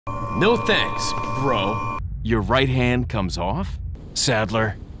No thanks, bro. Your right hand comes off?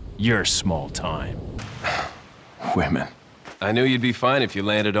 Sadler, you're small time. Women. I knew you'd be fine if you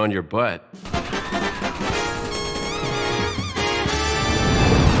landed on your butt.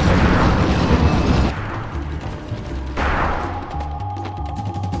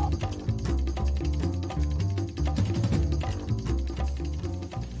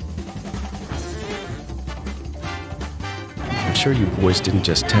 I'm sure you boys didn't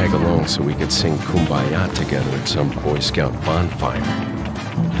just tag along so we could sing Kumbaya together at some Boy Scout bonfire.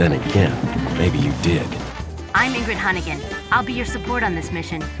 Then again, maybe you did. I'm Ingrid Hunnigan. I'll be your support on this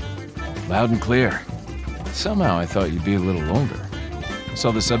mission. Loud and clear. Somehow I thought you'd be a little older.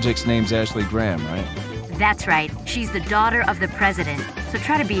 So the subject's name's Ashley Graham, right? That's right. She's the daughter of the president. So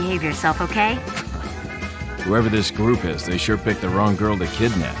try to behave yourself, okay? Whoever this group is, they sure picked the wrong girl to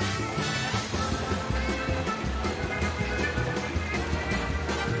kidnap.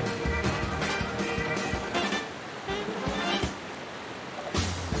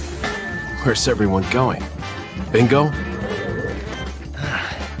 Where's everyone going? Bingo?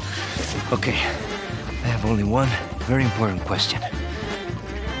 Okay, I have only one very important question.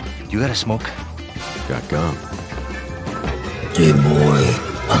 You got a smoke? Got gum. Hey boy,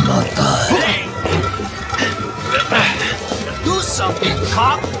 I'm not tired. Do something,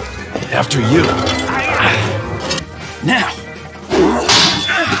 cop! After you. Now!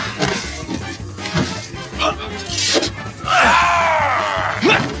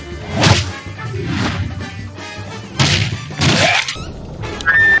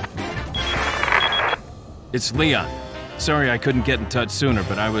 It's Leon. Sorry I couldn't get in touch sooner,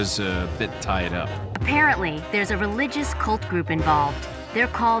 but I was a bit tied up. Apparently, there's a religious cult group involved. They're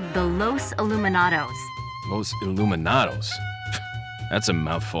called the Los Illuminados. Los Illuminados? That's a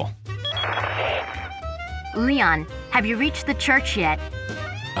mouthful. Leon, have you reached the church yet?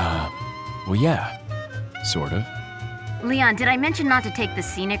 Well, yeah. Sort of. Leon, did I mention not to take the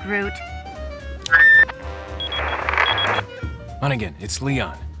scenic route? Hunnigan, it's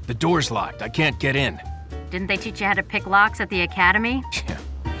Leon. The door's locked. I can't get in. Didn't they teach you how to pick locks at the academy? Yeah.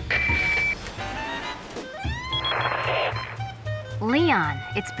 Leon,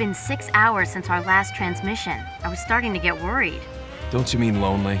 it's been 6 hours since our last transmission. I was starting to get worried. Don't you mean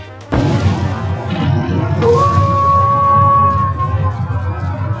lonely?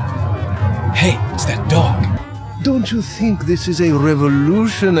 Hey, it's that dog. Don't you think this is a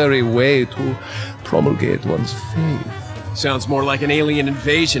revolutionary way to promulgate one's faith? Sounds more like an alien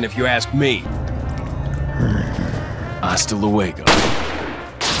invasion if you ask me. Hasta luego.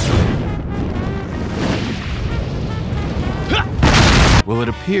 Well, it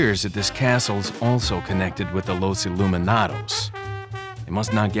appears that this castle's also connected with the Los Illuminados. They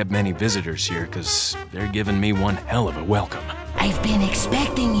must not get many visitors here, because they're giving me one hell of a welcome. I've been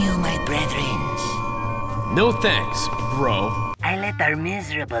expecting you, my brethren. No thanks, bro. I let our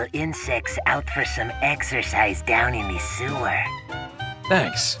miserable insects out for some exercise down in the sewer.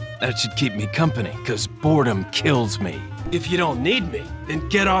 Thanks. That should keep me company, because boredom kills me. If you don't need me, then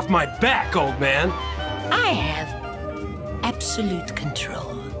get off my back, old man. I have absolute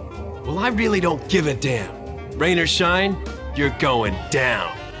control. Well, I really don't give a damn. Rain or shine, you're going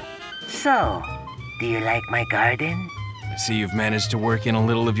down. So, do you like my garden? I see you've managed to work in a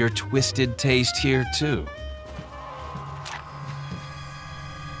little of your twisted taste here, too.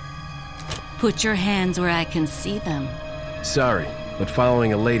 Put your hands where I can see them. Sorry, but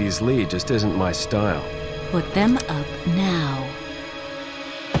following a lady's lead just isn't my style. Put them up now.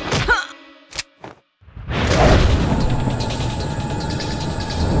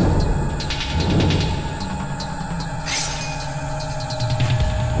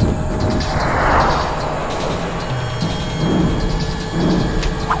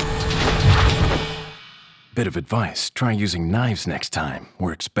 Bit of advice, try using knives next time.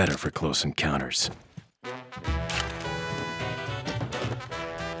 Works better for close encounters.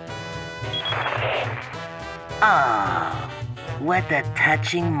 Ah, what a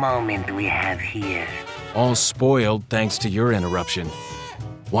touching moment we have here. All spoiled thanks to your interruption.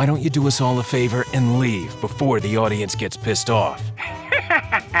 Why don't you do us all a favor and leave before the audience gets pissed off?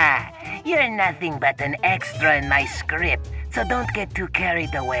 You're nothing but an extra in my script, so don't get too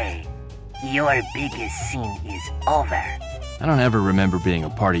carried away. Your biggest scene is over. I don't ever remember being a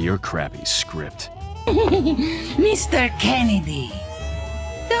part of your crappy script. Mr. Kennedy,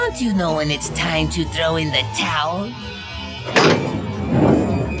 don't you know when it's time to throw in the towel?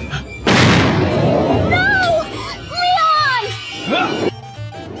 No! Leon!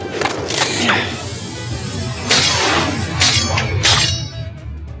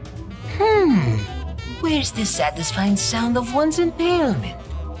 Where's the satisfying sound of one's impalement?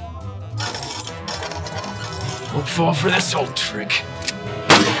 Don't fall for this old trick.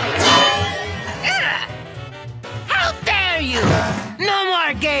 How dare you! No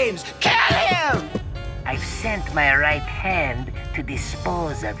more games! Kill him! I've sent my right hand to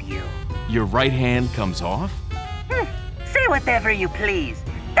dispose of you. Your right hand comes off? Say whatever you please.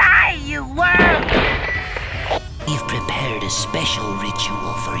 Die, you worm! We've prepared a special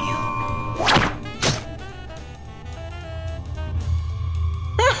ritual for you.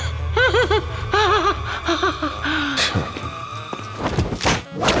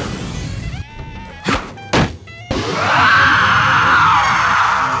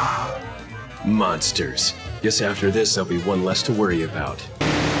 Monsters. Guess after this, there'll be one less to worry about.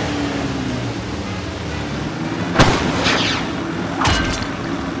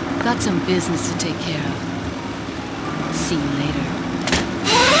 Got some business to take care of. See you later.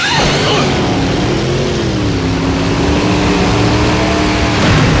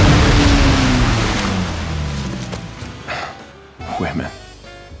 Women.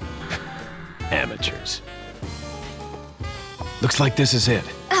 Amateurs. Looks like this is it.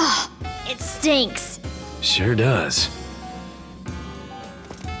 It stinks. Sure does.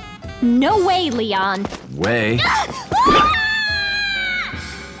 No way, Leon. Way.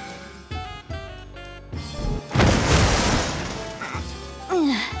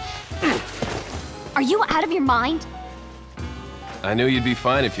 Are you out of your mind? I knew you'd be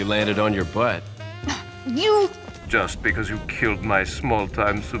fine if you landed on your butt. You... Just because you killed my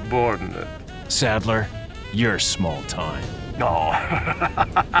small-time subordinate. Sadler, you're small time. No.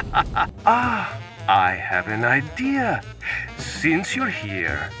 I have an idea. Since you're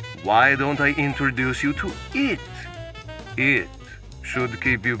here, why don't I introduce you to it? It should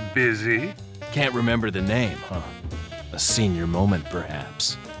keep you busy. Can't remember the name, huh? A senior moment,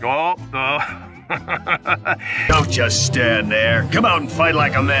 perhaps. Oh, Don't just stand there. Come out and fight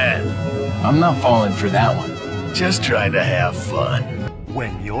like a man. I'm not falling for that one. Just trying to have fun.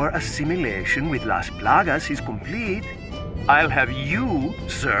 When your assimilation with Las Plagas is complete, I'll have you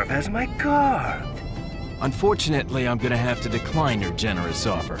serve as my guard. Unfortunately, I'm gonna have to decline your generous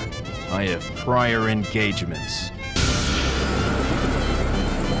offer. I have prior engagements.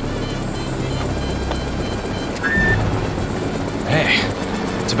 Hey,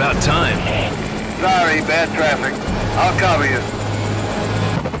 it's about time. Sorry, bad traffic. I'll cover you.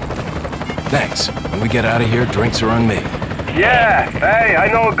 Thanks. When we get out of here, drinks are on me. Yeah, hey,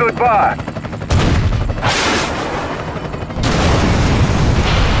 I know a good bar.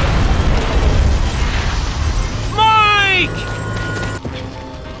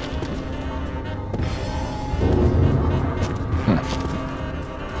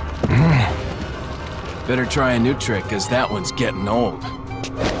 Better try a new trick, cause that one's getting old.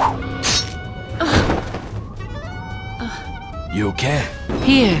 You okay?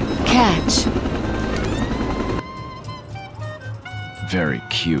 Here, catch. Very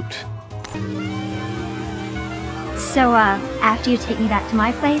cute. So, after you take me back to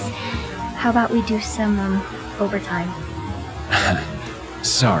my place, how about we do some, overtime?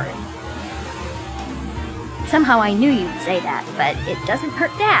 Sorry. Somehow I knew you'd say that, but it doesn't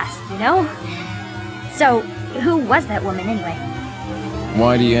hurt to ask, you know? So, who was that woman anyway?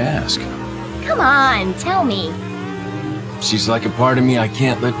 Why do you ask? Come on, tell me. She's like a part of me I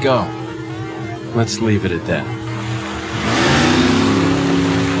can't let go. Let's leave it at that.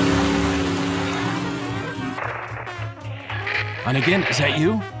 Hunnigan, is that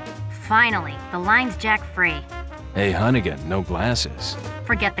you? Finally, the line's jack free. Hey, Hunnigan, no glasses.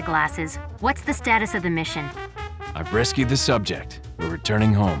 Forget the glasses. What's the status of the mission? I've rescued the subject. We're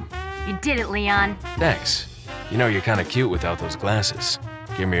returning home. You did it, Leon. Thanks. You know, you're kind of cute without those glasses.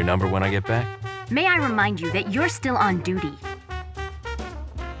 Give me your number when I get back. May I remind you that you're still on duty?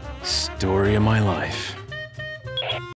 Story of my life.